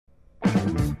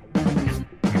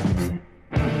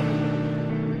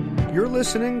You're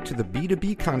listening to the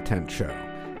B2B Content Show,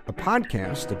 a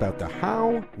podcast about the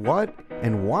how, what,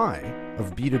 and why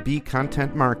of B2B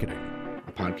content marketing.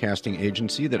 A podcasting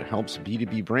agency that helps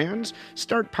B2B brands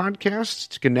start podcasts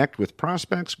to connect with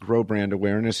prospects, grow brand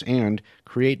awareness, and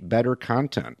create better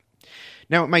content.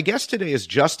 Now, my guest today is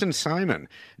Justin Simon.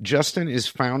 Justin is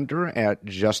founder at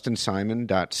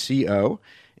justinsimon.co,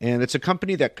 and it's a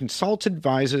company that consults,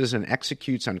 advises, and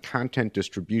executes on content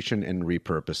distribution and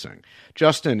repurposing.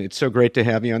 Justin, it's so great to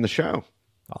have you on the show.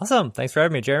 Awesome. Thanks for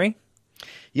having me, Jeremy.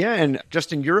 Yeah, and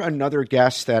Justin, you're another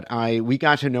guest that we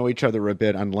got to know each other a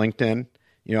bit on LinkedIn.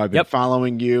 You know, I've been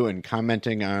following you and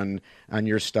commenting on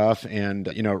your stuff and,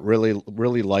 you know,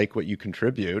 really like what you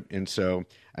contribute. And so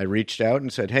I reached out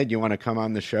and said, hey, do you want to come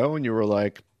on the show? And you were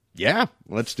like, yeah,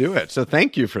 let's do it. So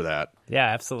thank you for that. Yeah,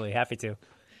 absolutely. Happy to.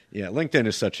 Yeah, LinkedIn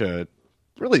is such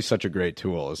a great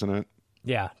tool, isn't it?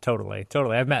 Yeah, totally.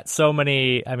 I've met so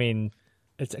many, I mean,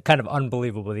 it's kind of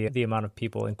unbelievable the amount of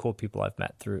people and cool people I've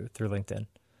met through LinkedIn.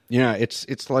 Yeah,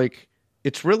 it's like,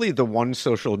 it's really the one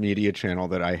social media channel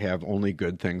that I have only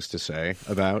good things to say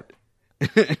about,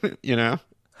 you know?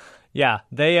 Yeah,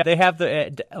 they have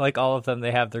like all of them,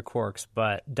 they have their quirks,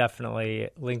 but definitely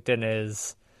LinkedIn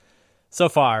is so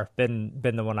far been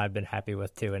the one I've been happy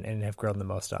with too and have grown the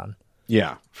most on.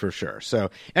 Yeah, for sure. So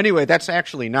anyway, that's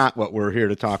actually not what we're here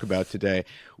to talk about today.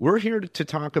 We're here to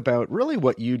talk about really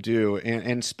what you do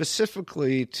and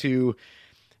specifically to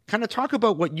kind of talk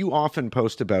about what you often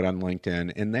post about on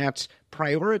LinkedIn, and that's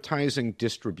prioritizing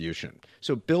distribution.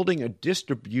 So building a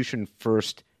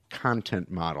distribution-first content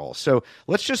model. So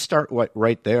let's just start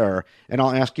right there, and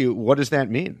I'll ask you, what does that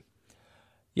mean?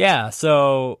 Yeah,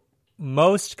 so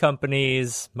most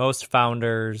companies, most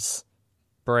founders,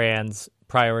 brands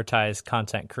prioritize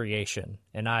content creation,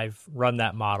 and I've run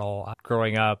that model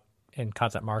growing up in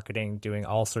content marketing, doing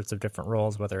all sorts of different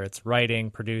roles, whether it's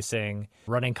writing, producing,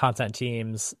 running content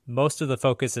teams. Most of the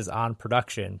focus is on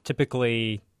production.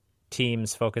 Typically,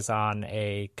 teams focus on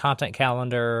a content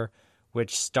calendar,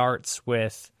 which starts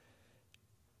with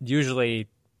usually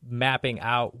mapping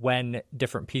out when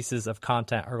different pieces of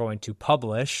content are going to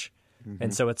publish. Mm-hmm.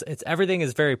 And so it's everything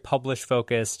is very publish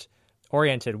focused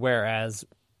oriented, whereas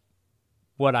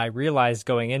what I realized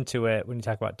going into it when you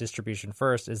talk about distribution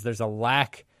first is there's a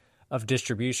lack of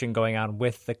distribution going on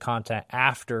with the content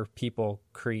after people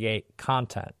create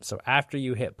content. So after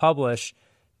you hit publish,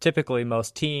 typically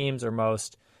most teams or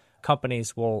most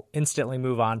companies will instantly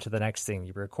move on to the next thing.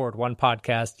 You record one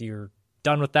podcast, you're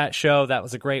done with that show. That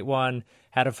was a great one.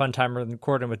 Had a fun time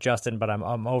recording with Justin, but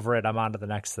I'm over it. I'm on to the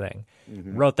next thing.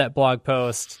 Mm-hmm. Wrote that blog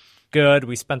post. Good.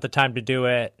 We spent the time to do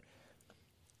it.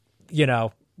 You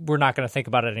know, we're not going to think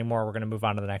about it anymore. We're going to move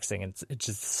on to the next thing. And it's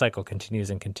just the cycle continues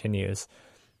and continues.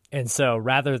 And so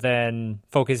rather than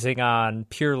focusing on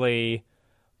purely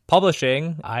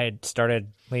publishing, I had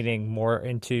started leaning more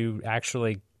into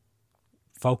actually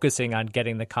focusing on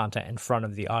getting the content in front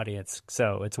of the audience.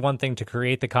 So it's one thing to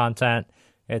create the content.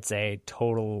 It's a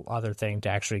total other thing to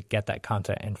actually get that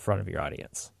content in front of your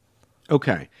audience.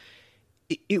 Okay.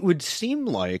 It would seem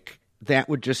like that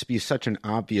would just be such an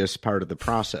obvious part of the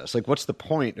process. Like, what's the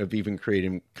point of even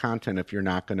creating content if you're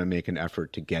not going to make an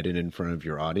effort to get it in front of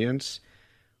your audience?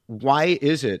 Why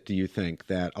is it, do you think,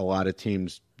 that a lot of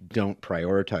teams don't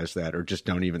prioritize that or just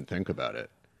don't even think about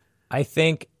it? I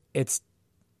think it's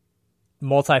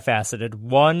multifaceted.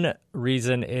 One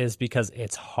reason is because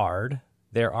it's hard.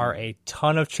 There are a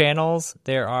ton of channels.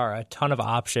 There are a ton of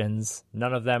options.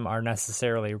 None of them are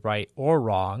necessarily right or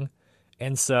wrong.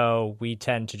 And so we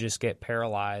tend to just get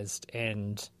paralyzed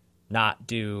and not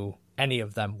do any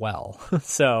of them well.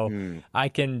 So I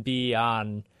can be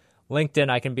on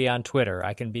LinkedIn, I can be on Twitter,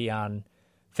 I can be on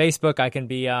Facebook, I can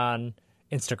be on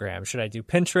Instagram. Should I do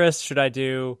Pinterest? Should I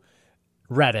do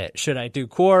Reddit? Should I do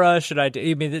Quora? Should I do,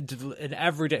 I mean, in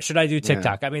every day, should I do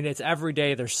TikTok? Yeah. I mean, it's every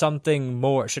day there's something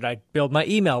more. Should I build my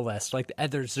email list? Like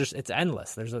there's just, it's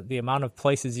endless. There's the amount of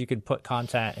places you can put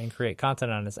content and create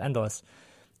content on is endless.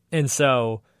 And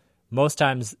so most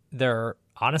times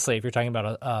honestly, if you're talking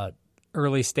about a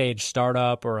early stage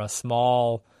startup or a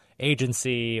small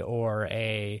agency or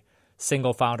a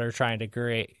single founder trying to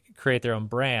create their own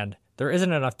brand, there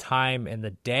isn't enough time in the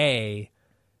day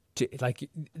to, like,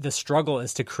 the struggle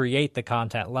is to create the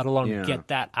content, let alone get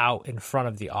that out in front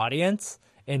of the audience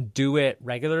and do it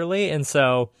regularly. And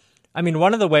so, I mean,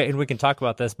 one of the ways, and we can talk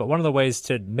about this, but one of the ways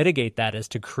to mitigate that is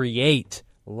to create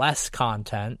less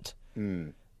content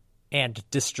and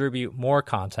distribute more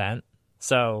content.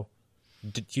 So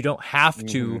you don't have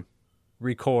to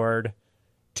record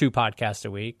 2 podcasts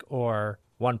a week or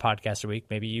 1 podcast a week.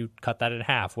 Maybe you cut that in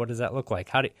half. What does that look like?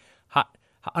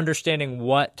 understanding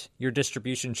what your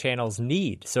distribution channels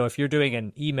need. So if you're doing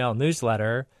an email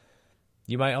newsletter,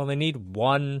 you might only need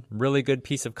one really good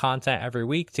piece of content every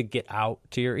week to get out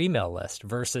to your email list,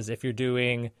 versus if you're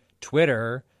doing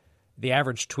Twitter, the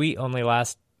average tweet only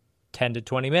lasts 10 to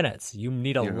 20 minutes. You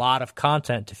need a lot of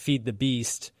content to feed the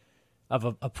beast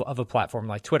of a platform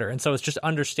like Twitter. And so it's just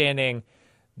understanding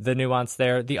the nuance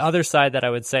there. The other side that I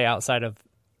would say, outside of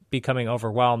becoming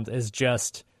overwhelmed, is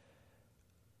just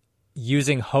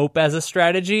using hope as a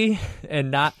strategy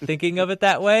and not thinking of it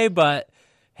that way. But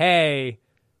hey,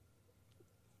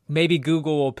 maybe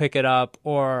Google will pick it up,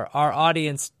 or our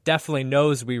audience definitely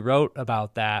knows we wrote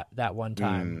about that one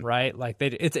time, right? Like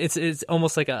it's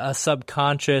almost like a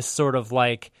subconscious sort of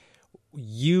like,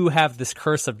 you have this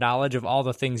curse of knowledge of all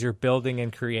the things you're building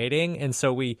and creating. And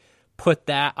so we put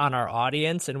that on our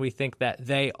audience, and we think that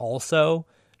they also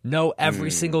know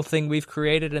every single thing we've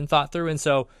created and thought through. And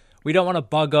so we don't want to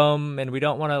bug them, and we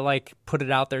don't want to like put it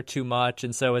out there too much.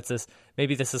 And so it's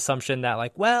this assumption that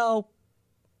like, well,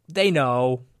 they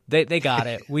know, they got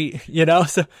it.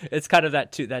 So it's kind of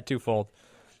that twofold.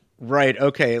 Right.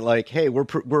 Okay. Like, hey,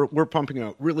 we're pumping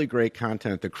out really great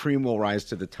content. The cream will rise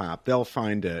to the top. They'll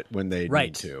find it when they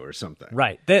need to, or something.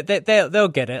 Right. They'll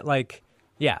get it. Like,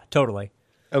 yeah, totally.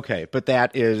 Okay, but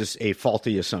that is a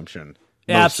faulty assumption.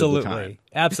 Absolutely.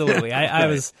 Absolutely.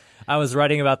 I was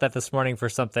writing about that this morning for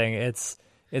something.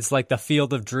 It's like the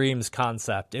Field of Dreams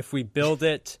concept. If we build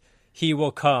it, he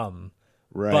will come.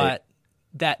 Right. But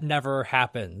that never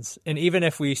happens. And even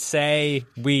if we say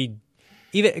we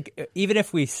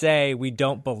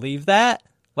don't believe that,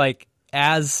 like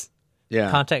as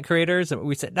content creators,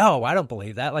 we say, no, I don't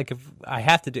believe that. Like, if I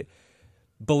have to do,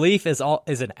 belief is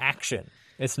an action.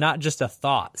 It's not just a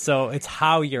thought. So it's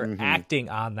how you're acting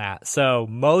on that. So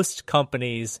most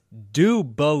companies do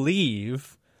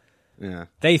believe. Yeah.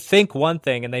 They think one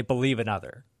thing and they believe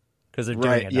another because they're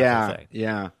doing another thing.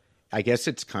 Yeah. I guess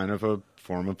it's kind of a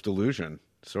form of delusion,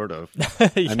 sort of.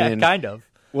 Kind of.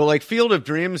 Well, like Field of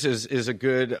Dreams is a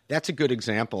good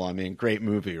example. I mean, great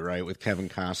movie, right, with Kevin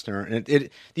Costner. And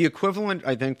the equivalent,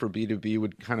 I think, for B2B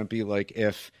would kind of be like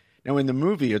now in the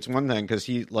movie, it's one thing because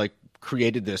he like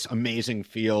created this amazing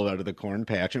field out of the corn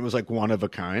patch, and it was like one of a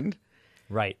kind.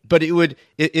 Right. But it would,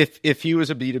 if he was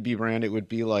a B2B brand, it would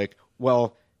be like,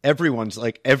 well, everyone's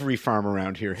like, every farm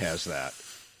around here has that.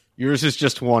 Yours is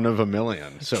just one of a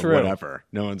million. So True. Whatever.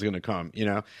 No one's going to come,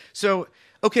 So,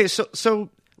 okay. So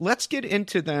let's get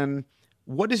into then,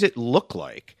 what does it look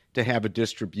like to have a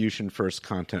distribution first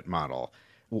content model?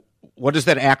 What does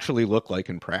that actually look like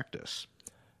in practice?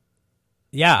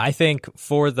 Yeah, I think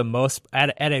for the most,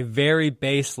 at a very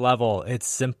base level, it's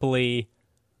simply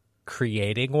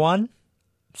creating one.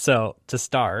 So to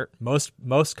start, most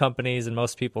companies and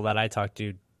most people that I talk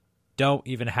to don't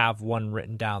even have one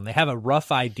written down. They have a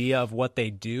rough idea of what they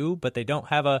do, but they don't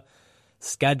have a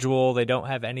schedule. They don't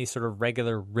have any sort of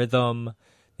regular rhythm.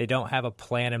 They don't have a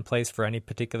plan in place for any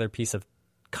particular piece of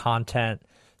content.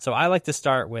 So I like to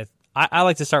start with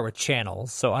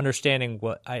channels. So understanding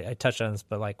what I touched on this,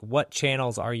 but like what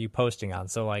channels are you posting on?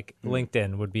 So like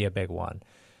LinkedIn would be a big one.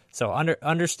 So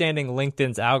understanding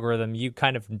LinkedIn's algorithm, you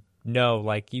kind of know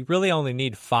like you really only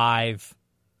need 5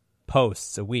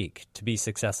 posts a week to be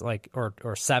successful, like or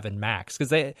 7 max,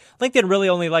 because LinkedIn really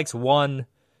only likes one,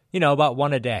 about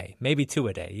 1 a day, maybe 2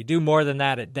 a day. You do more than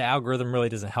that, the algorithm really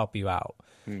doesn't help you out.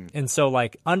 And so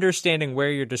like understanding where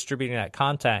you're distributing that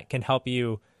content can help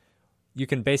you. You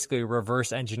can basically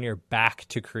reverse engineer back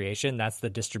to creation. That's the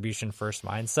distribution first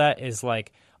mindset, is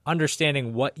like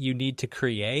understanding what you need to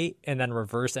create and then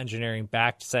reverse engineering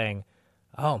back to saying,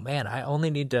 oh man, I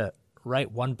only need to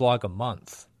write 1 blog a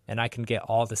month and I can get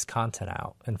all this content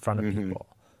out in front of people.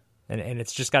 And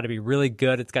it's just got to be really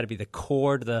good. It's got to be the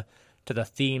core to the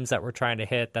themes that we're trying to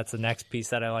hit. That's the next piece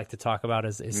that I like to talk about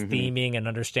is theming and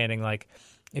understanding, like,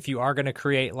 if you are going to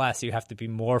create less, you have to be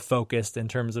more focused in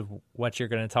terms of what you're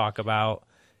going to talk about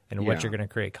and what you're going to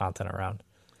create content around.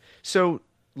 So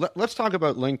let's talk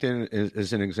about LinkedIn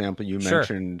as an example. You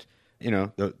mentioned,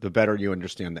 the better you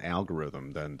understand the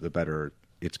algorithm, then the better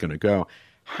it's going to go.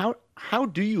 How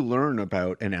do you learn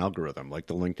about an algorithm, like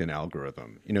the LinkedIn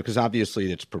algorithm? Because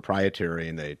obviously it's proprietary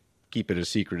and they keep it as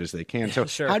secret as they can.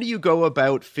 So how do you go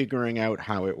about figuring out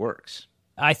how it works?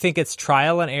 I think it's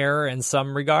trial and error in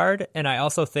some regard. And I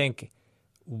also think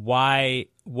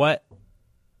what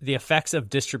the effects of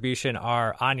distribution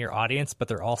are on your audience, but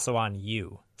they're also on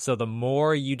you. So the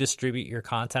more you distribute your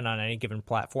content on any given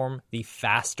platform, the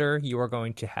faster you are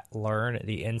going to learn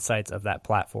the insights of that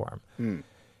platform.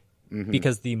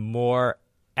 Because the more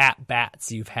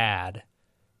at-bats you've had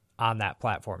on that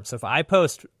platform. So if I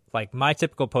post, like my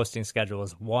typical posting schedule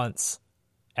is once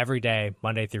every day,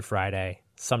 Monday through Friday,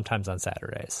 sometimes on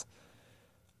Saturdays.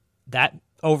 That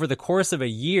over the course of a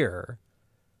year,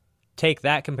 take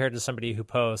that compared to somebody who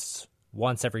posts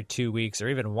once every 2 weeks or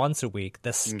even once a week,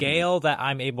 the scale that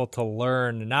I'm able to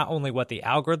learn not only what the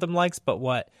algorithm likes, but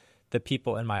what the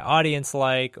people in my audience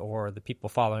like or the people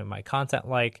following my content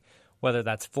like, whether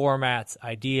that's formats,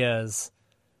 ideas,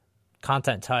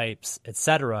 content types,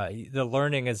 etc. The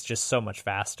learning is just so much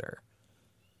faster.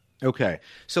 Okay.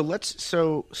 So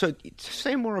so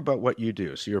say more about what you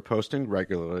do. So you're posting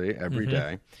regularly every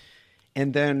day.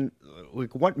 And then,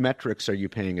 like, what metrics are you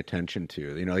paying attention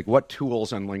to? You know, like, what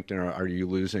tools on LinkedIn are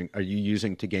you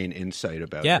using to gain insight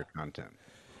about your content?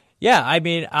 Yeah, I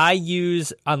mean, I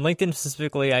use on LinkedIn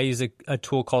specifically. I use a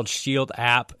tool called Shield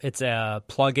App. It's a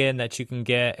plugin that you can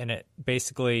get, and it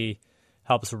basically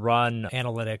helps run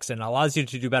analytics and allows you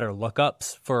to do better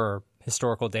lookups for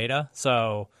historical data.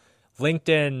 So,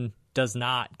 LinkedIn does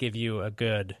not give you a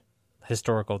good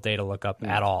historical data lookup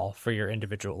at all for your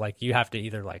individual. Like, you have to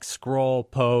either like scroll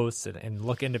posts and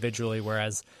look individually,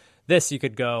 whereas this you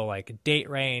could go like date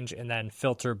range and then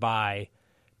filter by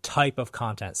type of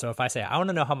content. So if I say I want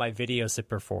to know how my videos have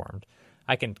performed,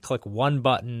 I can click one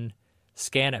button,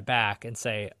 scan it back, and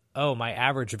say, oh, my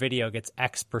average video gets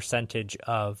X percentage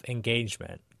of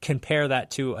engagement. Compare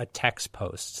that to a text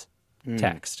post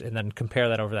text, and then compare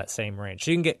that over that same range.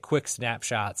 So you can get quick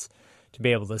snapshots to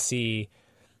be able to see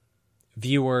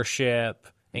viewership,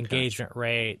 engagement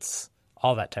rates,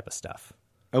 all that type of stuff.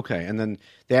 Okay, and then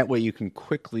that way you can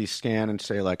quickly scan and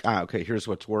say, like, okay, here's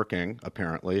what's working,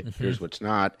 apparently. Here's what's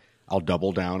not. I'll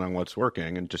double down on what's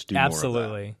working and just do more of that.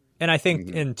 Absolutely. And I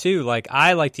think, and too, like,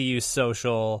 I like to use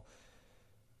social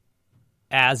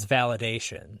as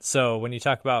validation. So when you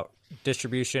talk about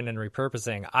distribution and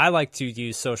repurposing, I like to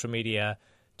use social media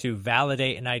to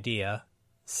validate an idea,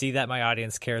 see that my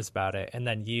audience cares about it, and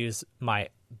then use my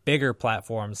bigger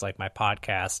platforms like my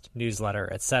podcast,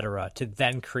 newsletter, etc., to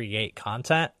then create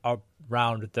content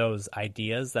around those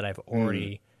ideas that I've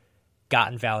already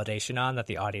gotten validation on that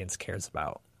the audience cares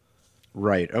about.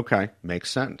 Right. Okay.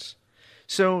 Makes sense.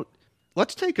 So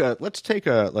let's take a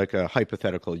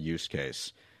hypothetical use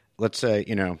case. Let's say,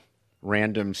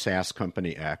 random SaaS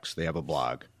company X, they have a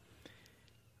blog.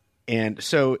 And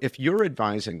so if you're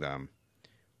advising them,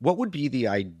 what would be the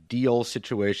ideal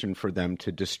situation for them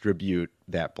to distribute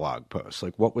that blog post?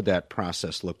 Like, what would that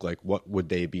process look like? What would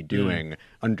they be doing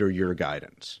under your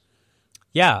guidance?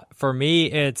 Yeah, for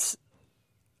me, it's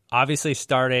obviously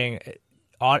starting,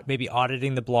 maybe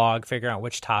auditing the blog, figuring out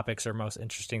which topics are most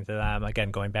interesting to them. Again,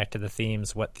 going back to the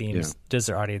themes, what themes does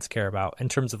their audience care about? In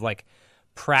terms of like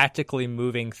practically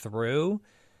moving through,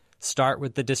 start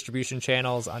with the distribution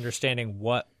channels, understanding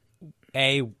where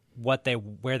they want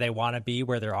to be,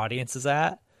 where their audience is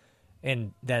at,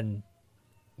 and then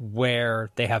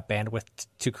where they have bandwidth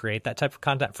to create that type of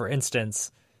content. For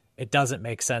instance, it doesn't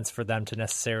make sense for them to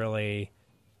necessarily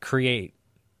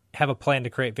have a plan to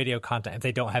create video content if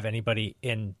they don't have anybody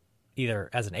in either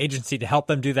as an agency to help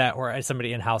them do that or as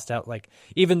somebody in-house to help. Like,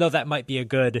 even though that might be a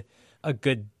good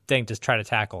thing to try to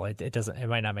tackle, it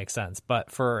might not make sense. But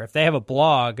if they have a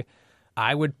blog,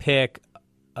 I would pick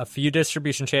a few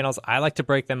distribution channels. I like to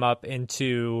break them up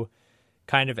into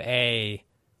kind of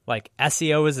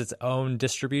SEO is its own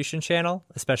distribution channel,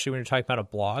 especially when you're talking about a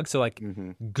blog. So like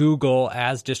Google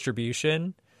as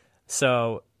distribution.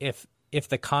 So if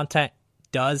the content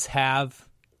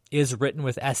is written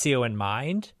with SEO in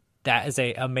mind, that is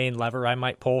a main lever I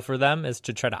might pull for them, is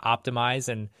to try to optimize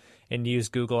and use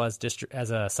Google as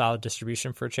a solid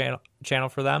distribution for channel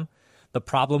for them. The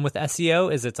problem with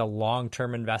SEO is it's a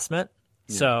long-term investment.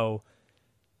 So,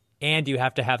 and you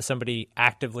have to have somebody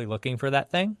actively looking for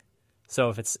that thing. So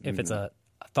if it's a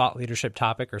thought leadership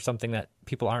topic or something that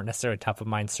people aren't necessarily top of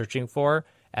mind searching for,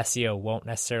 SEO won't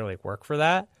necessarily work for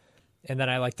that. And then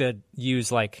I like to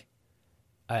use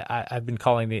I've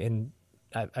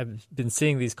been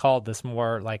seeing these called this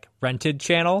more like rented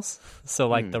channels. So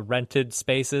like the rented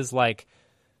spaces like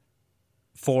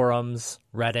forums,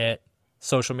 Reddit,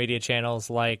 social media channels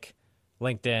like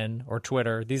LinkedIn or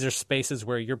Twitter. These are spaces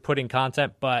where you're putting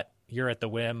content, but you're at the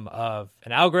whim of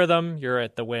an algorithm. You're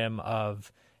at the whim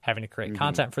of having to create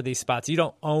content for these spots. You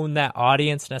don't own that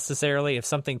audience necessarily. If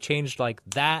something changed like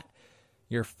that,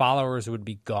 your followers would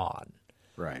be gone.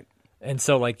 Right. And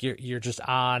so like you're just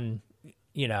on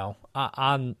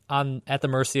at the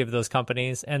mercy of those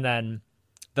companies. And then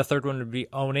the third one would be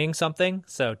owning something.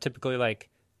 So typically like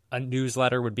a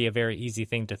newsletter would be a very easy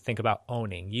thing to think about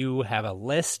owning. You have a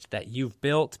list that you've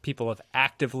built. People have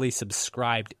actively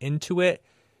subscribed into it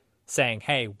saying,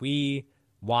 hey, we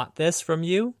want this from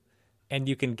you. and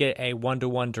you can get a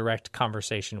one-to-one direct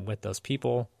conversation with those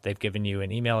people. They've given you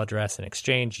an email address in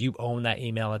exchange. You own that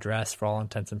email address for all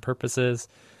intents and purposes.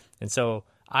 And so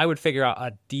I would figure out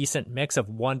a decent mix of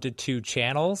 1 to 2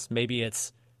 channels. Maybe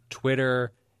it's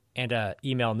Twitter and an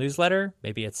email newsletter.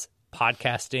 Maybe it's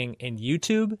podcasting and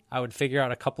YouTube. I would figure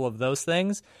out a couple of those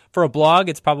things. For a blog,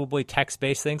 it's probably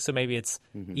text-based things. So maybe it's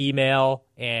email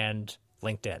and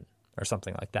LinkedIn or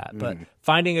something like that. But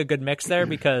finding a good mix there,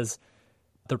 because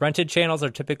the rented channels are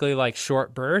typically like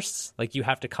short bursts. Like you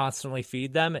have to constantly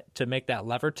feed them to make that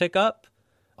lever tick up.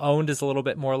 Owned is a little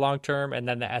bit more long-term. And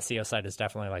then the SEO side is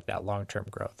definitely like that long-term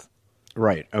growth.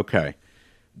 Right. Okay.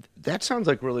 That sounds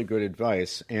like really good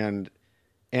advice. And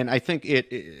I think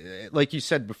it like you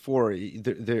said before,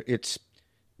 it's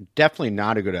definitely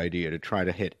not a good idea to try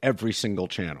to hit every single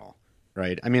channel,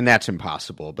 right? I mean, that's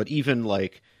impossible. But even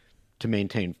like to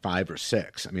maintain 5 or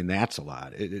 6, I mean, that's a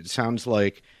lot. It sounds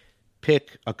like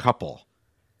pick a couple.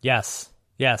 Yes.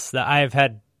 I've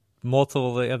had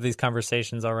multiple of these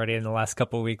conversations already in the last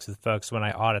couple of weeks with folks when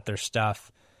I audit their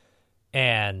stuff.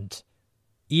 And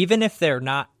even if they're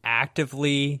not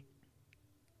actively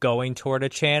going toward a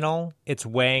channel, it's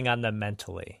weighing on them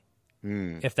mentally,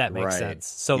 if that makes sense.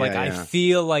 So like, I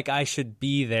feel like I should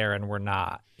be there and we're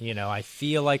not, I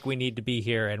feel like we need to be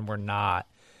here and we're not.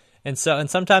 And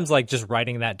sometimes like just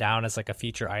writing that down as like a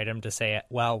feature item to say,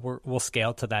 well, we'll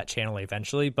scale to that channel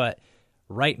eventually. But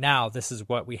right now, this is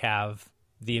what we have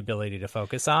the ability to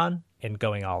focus on, and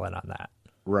going all in on that.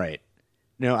 Right.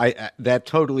 No, I that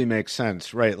totally makes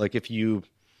sense. Right. Like if you,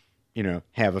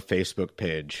 have a Facebook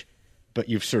page, but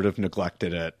you've sort of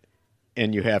neglected it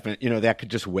and you haven't, that could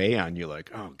just weigh on you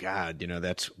like, oh God,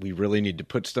 we really need to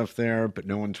put stuff there, but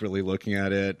no one's really looking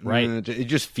at it. Right. It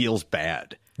just feels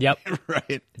bad. Yep.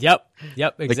 Right. Yep.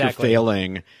 Exactly. Like you're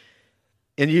failing.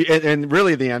 And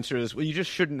really the answer is, well, you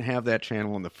just shouldn't have that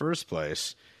channel in the first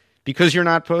place, because you're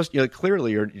not posting.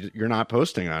 Clearly you're not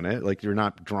posting on it. Like you're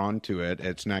not drawn to it.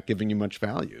 It's not giving you much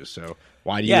value. So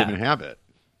why do you even have it?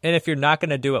 And if you're not going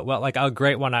to do it well, like a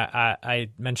great one I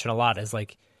mention a lot is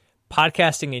like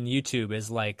podcasting and YouTube is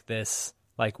like this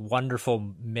like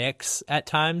wonderful mix at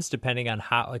times, depending on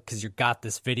how, like, because you've got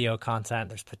this video content,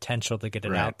 there's potential to get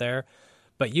it out there.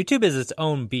 But YouTube is its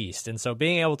own beast. And so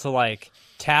being able to like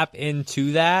tap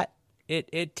into that,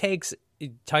 it takes,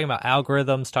 talking about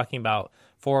algorithms, talking about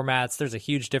formats, there's a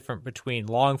huge difference between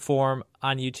long form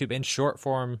on YouTube and short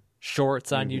form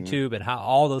shorts on YouTube, and how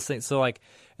all those things. So like,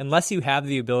 unless you have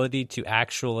the ability to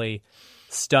actually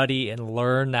study and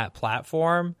learn that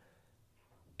platform,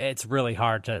 it's really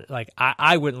hard to like,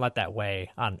 I wouldn't let that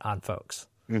weigh on folks.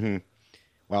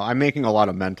 Well, I'm making a lot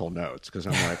of mental notes because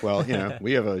I'm like, well,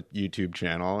 we have a YouTube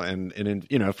channel, and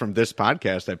from this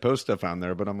podcast, I post stuff on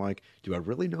there, but I'm like, do I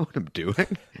really know what I'm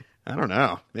doing? I don't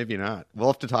know. Maybe not. We'll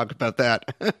have to talk about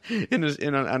that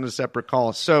on a separate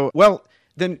call. So, well,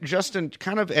 then, Justin,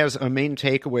 kind of as a main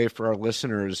takeaway for our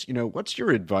listeners, what's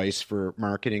your advice for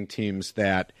marketing teams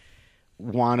that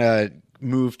want to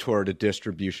move toward a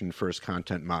distribution-first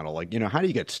content model? Like, how do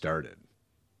you get started?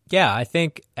 Yeah, I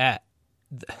think at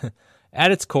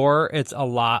its core, it's a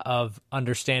lot of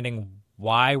understanding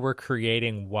why we're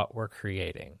creating what we're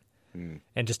creating,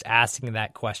 and just asking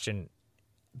that question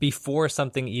before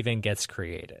something even gets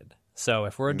created. So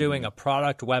if we're doing a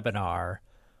product webinar,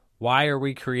 why are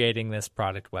we creating this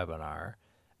product webinar?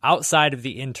 Outside of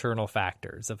the internal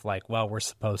factors of like, well, we're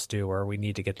supposed to, or we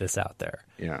need to get this out there.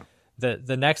 Yeah.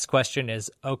 The next question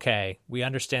is, okay, we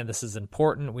understand this is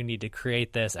important. We need to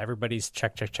create this. Everybody's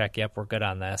check. Yep, we're good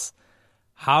on this.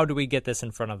 How do we get this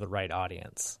in front of the right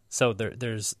audience? So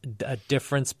there's a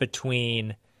difference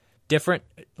between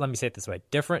let me say it this way,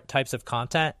 different types of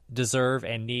content deserve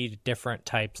and need different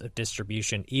types of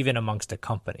distribution, even amongst a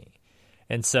company.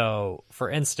 And so, for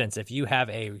instance, if you have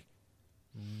a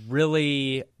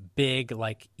really big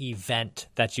like event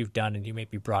that you've done and you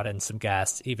maybe brought in some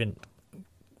guests, even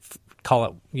call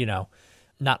it,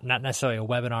 not necessarily a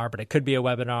webinar, but it could be a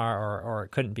webinar or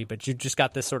it couldn't be, but you just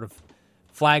got this sort of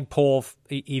flagpole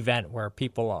event where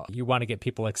people, you want to get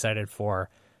people excited for,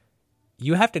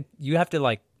 you have to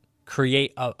like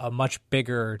create a much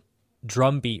bigger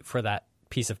drumbeat for that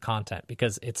piece of content,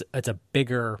 because it's a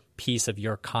bigger piece of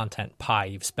your content pie.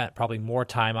 You've spent probably more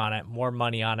time on it, more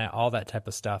money on it, all that type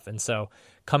of stuff. And so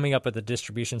coming up with a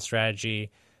distribution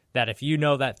strategy that if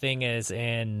that thing is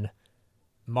in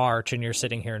March and you're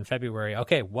sitting here in February,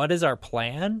 okay, what is our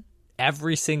plan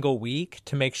every single week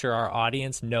to make sure our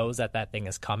audience knows that thing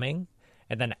is coming?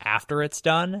 And then after it's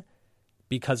done,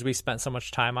 because we spent so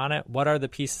much time on it, what are the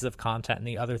pieces of content and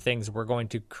the other things we're going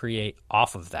to create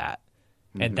off of that,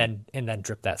 and then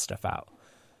drip that stuff out.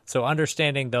 So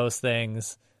understanding those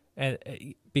things, And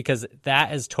because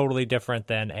that is totally different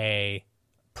than a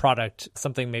product,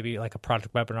 something maybe like a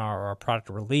product webinar or a product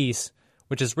release,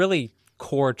 which is really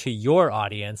core to your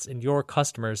audience and your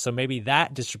customers. So maybe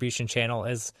that distribution channel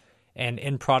is an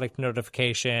in-product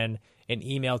notification, an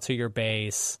email to your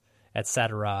base,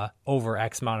 etc., over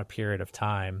X amount of period of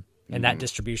time. And that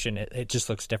distribution, it just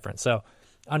looks different. So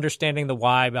understanding the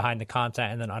why behind the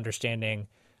content and then understanding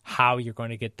how you're going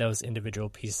to get those individual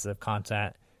pieces of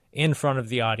content in front of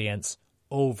the audience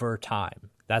over time.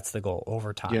 That's the goal,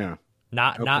 over time. Yeah.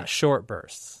 Not short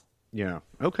bursts. Yeah.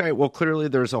 Okay. Well, clearly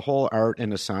there's a whole art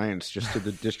and a science just to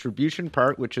the distribution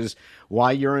part, which is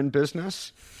why you're in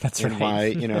business. That's and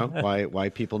right. why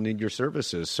people need your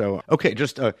services. So, okay,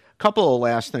 just a couple of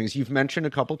last things. You've mentioned a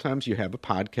couple times you have a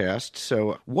podcast.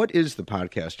 So what is the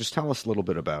podcast? Just tell us a little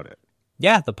bit about it.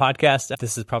 Yeah, the podcast,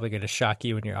 this is probably going to shock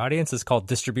you and your audience, is called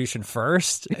Distribution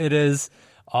First. It is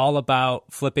all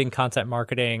about flipping content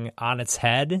marketing on its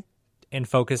head and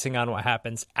focusing on what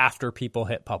happens after people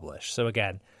hit publish. So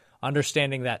again,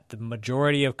 understanding that the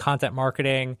majority of content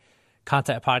marketing,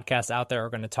 content podcasts out there are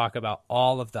going to talk about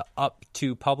all of the up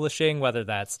to publishing, whether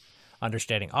that's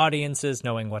understanding audiences,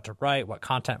 knowing what to write, what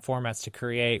content formats to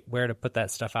create, where to put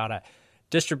that stuff out at.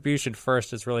 Distribution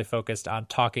First is really focused on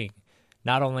talking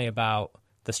not only about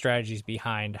the strategies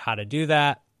behind how to do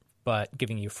that, but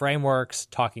giving you frameworks,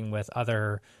 talking with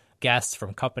other guests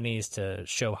from companies to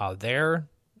show how they're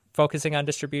focusing on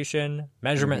distribution,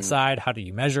 measurement side, how do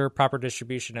you measure proper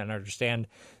distribution and understand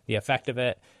the effect of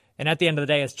it. And at the end of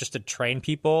the day, it's just to train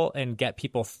people and get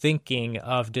people thinking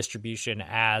of distribution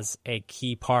as a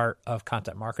key part of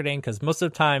content marketing, because most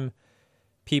of the time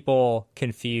people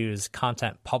confuse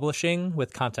content publishing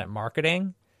with content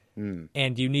marketing.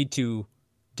 And you need to,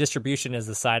 distribution is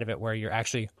the side of it where you're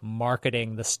actually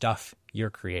marketing the stuff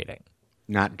you're creating.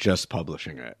 Not just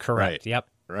publishing it. Correct. Right. Yep.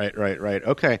 Right.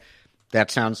 Okay. That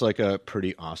sounds like a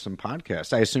pretty awesome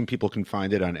podcast. I assume people can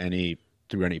find it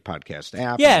through any podcast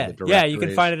app. Yeah, you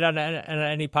can find it on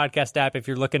any podcast app. If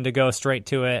you're looking to go straight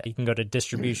to it, you can go to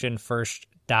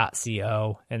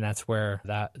distributionfirst.co, and that's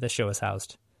where the show is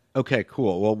housed. Okay,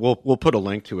 cool. Well, we'll put a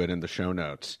link to it in the show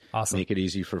notes. Awesome. Make it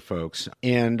easy for folks.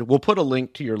 And we'll put a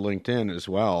link to your LinkedIn as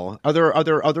well. Are there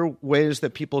other ways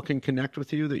that people can connect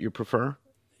with you that you prefer?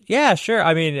 Yeah, sure.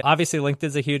 I mean, obviously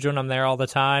LinkedIn's a huge one. I'm there all the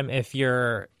time. If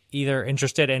you're either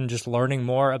interested in just learning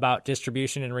more about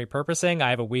distribution and repurposing,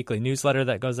 I have a weekly newsletter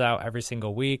that goes out every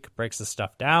single week, breaks the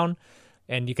stuff down.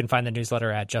 And you can find the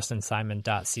newsletter at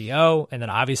justinsimon.co. And then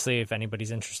obviously, if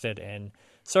anybody's interested in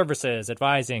services,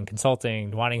 advising,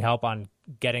 consulting, wanting help on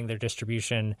getting their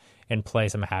distribution in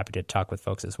place, I'm happy to talk with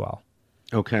folks as well.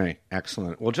 Okay,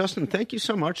 excellent. Well, Justin, thank you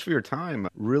so much for your time.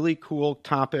 Really cool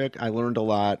topic. I learned a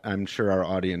lot. I'm sure our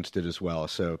audience did as well.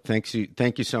 So thank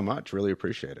you so much. Really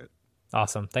appreciate it.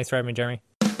 Awesome. Thanks for having me, Jeremy.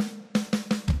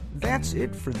 That's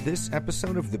it for this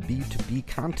episode of the B2B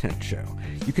Content Show.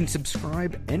 You can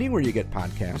subscribe anywhere you get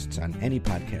podcasts on any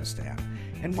podcast app.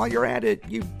 And while you're at it,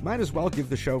 you might as well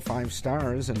give the show 5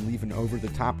 stars and leave an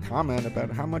over-the-top comment about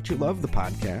how much you love the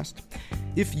podcast.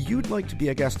 If you'd like to be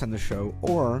a guest on the show,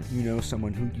 or you know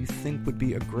someone who you think would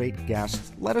be a great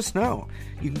guest, let us know.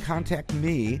 You can contact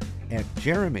me at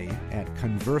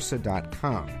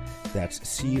jeremy@conversa.com. That's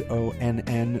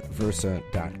CONN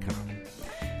Versa.com.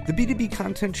 The B2B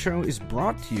Content Show is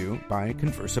brought to you by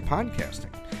Conversa Podcasting.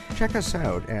 Check us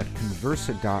out at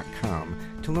conversa.com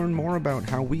to learn more about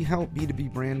how we help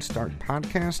B2B brands start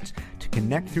podcasts to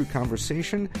connect through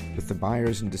conversation with the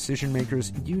buyers and decision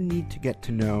makers you need to get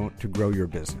to know to grow your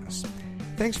business.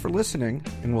 Thanks for listening,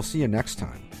 and we'll see you next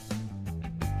time.